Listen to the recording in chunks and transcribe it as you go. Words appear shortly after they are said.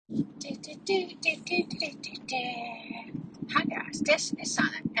Hi guys, this is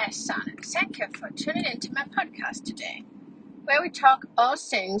Sonnet. Thank you for tuning into my podcast today, where we talk all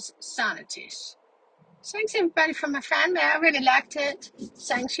things sonnetish. Thanks everybody for my family. I really liked it.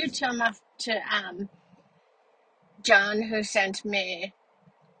 Thanks you to John who sent me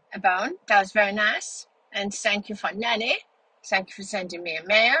a bone. That was very nice. And thank you for Nanny. Thank you for sending me a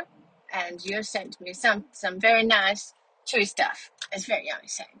mail. And you sent me some very nice chewy stuff. It's very yummy.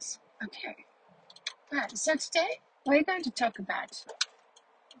 Thanks. Okay. Right, so today we're going to talk about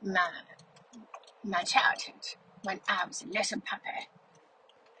my childhood when I was a little puppy.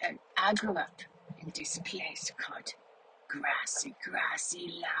 And I grew up in this place called grassy,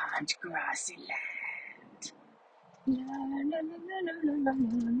 large, grassy land.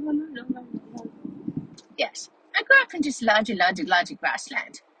 Yes, I grew up in this large,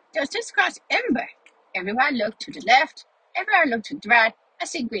 grassland. There was just grass everywhere. Everywhere I looked to the left, everywhere I looked to the right, I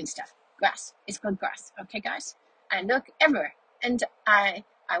see green stuff. Grass. It's called grass. Okay, guys? I look everywhere, and I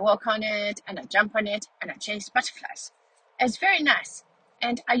walk on it, and I jump on it, and I chase butterflies. It's very nice.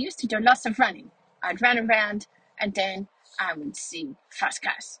 And I used to do lots of running. I'd run around, and then I would see fast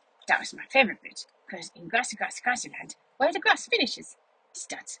cars. That was my favorite bit, because in grassy land, where the grass finishes,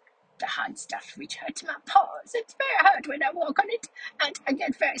 starts the hard stuff which hurts my paws. It's very hard when I walk on it, and I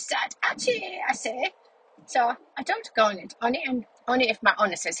get very sad. Achie, I say. So I don't go on it, only if my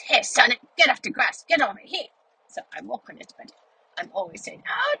owner says, "Hey, Sonnet, get off the grass, get over here." So I walk on it, but I'm always saying,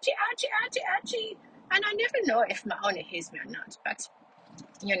 "Ouchie, ouchie, ouchie, ouchie," and I never know if my owner hears me or not. But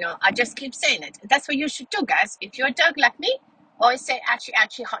I just keep saying it. That's what you should do, guys. If you're a dog like me, always say "ouchie,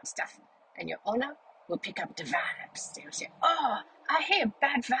 ouchie," hot stuff, and your owner will pick up the vibes. They'll say, "Oh, I hear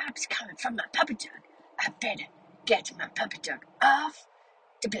bad vibes coming from my puppy dog. I better get my puppy dog off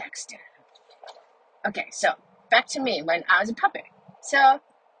the Blackstone." Okay, so back to me when I was a puppy. So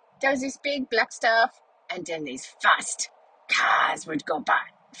there was this big black stuff, and then these fast cars would go by.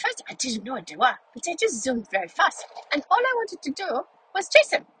 First, I didn't know what they were, but they just zoomed very fast. And all I wanted to do was chase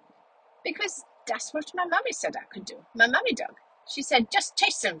them, because that's what my mommy said I could do. My mommy dog. She said, "Just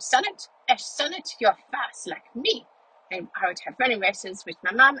chase them, Sonnet. Sonnet, you're fast like me." And I would have running races with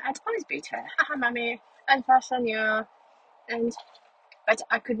my mom. I'd always beat her. "Haha, mommy, I'm fast on you." But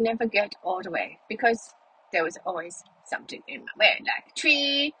I could never get all the way, because there was always something in my way, like a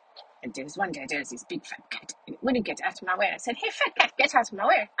tree. And there was one day, there was this big fat cat, and it wouldn't get out of my way. I said, "Hey, fat cat, get out of my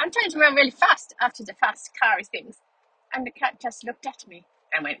way. I'm trying to run really fast after the fast car things." And the cat just looked at me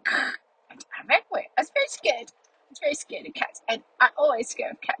and went, and I ran away. I was very scared. I was very scared of cats, and I'm always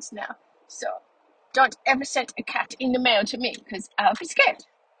scared of cats now. So don't ever send a cat in the mail to me, because I'll be scared.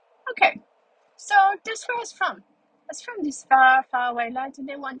 Okay, so that's where I was from. I was from this far, far away land, and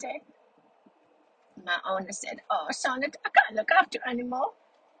then one day, my owner said, "Oh, Sonnet, I can't look after you anymore,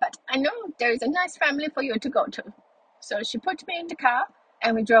 but I know there is a nice family for you to go to." So she put me in the car,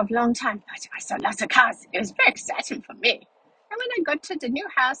 and we drove a long time, but I saw lots of cars. It was very exciting for me. And when I got to the new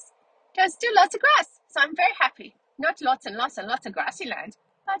house, there's still lots of grass, so I'm very happy. Not lots and lots and lots of grassy land,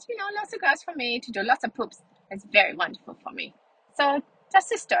 but lots of grass for me to do lots of poops. It's very wonderful for me. So that's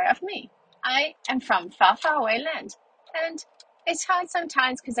the story of me. I am from far, far away land, and it's hard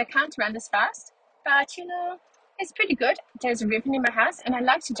sometimes because I can't run as fast, but it's pretty good. There's a ribbon in my house, and I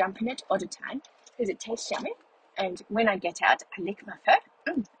like to jump in it all the time because it tastes yummy. And when I get out, I lick my fur.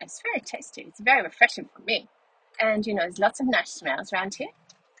 It's very tasty. It's very refreshing for me. And there's lots of nice smells around here,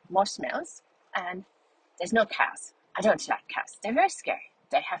 more smells, and there's no cows. I don't like cows. They're very scary.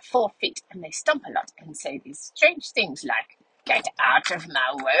 They have 4 feet, and they stomp a lot and say these strange things like, "Get out of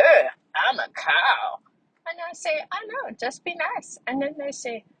my way, I'm a cow." And I say, "I know, just be nice." And then they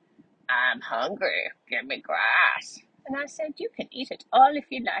say, "I'm hungry, give me grass." And I said, "You can eat it all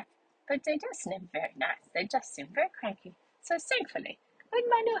if you like." But they just seem very nice. They just seem very cranky. So thankfully, in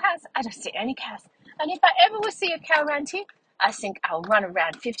my new house, I don't see any cows. And if I ever will see a cow around here, I think I'll run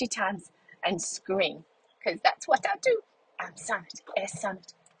around 50 times and scream, because that's what I'll do. I'm Sonnet,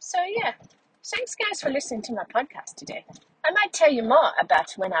 Sonnet. So yeah, thanks guys for listening to my podcast today. I might tell you more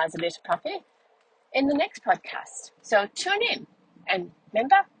about when I was a little puppy in the next podcast. So tune in. And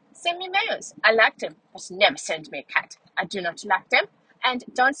remember, send me mails. I like them, but never send me a cat. I do not like them. And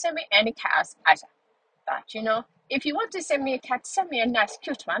don't send me any cows either. But if you want to send me a cat, send me a nice,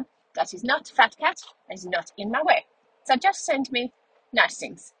 cute one that is not a fat cat and is not in my way. So just send me nice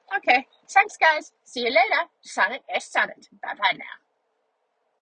things. Okay, thanks guys. See you later. Sonnet, Sonnet. Bye-bye now.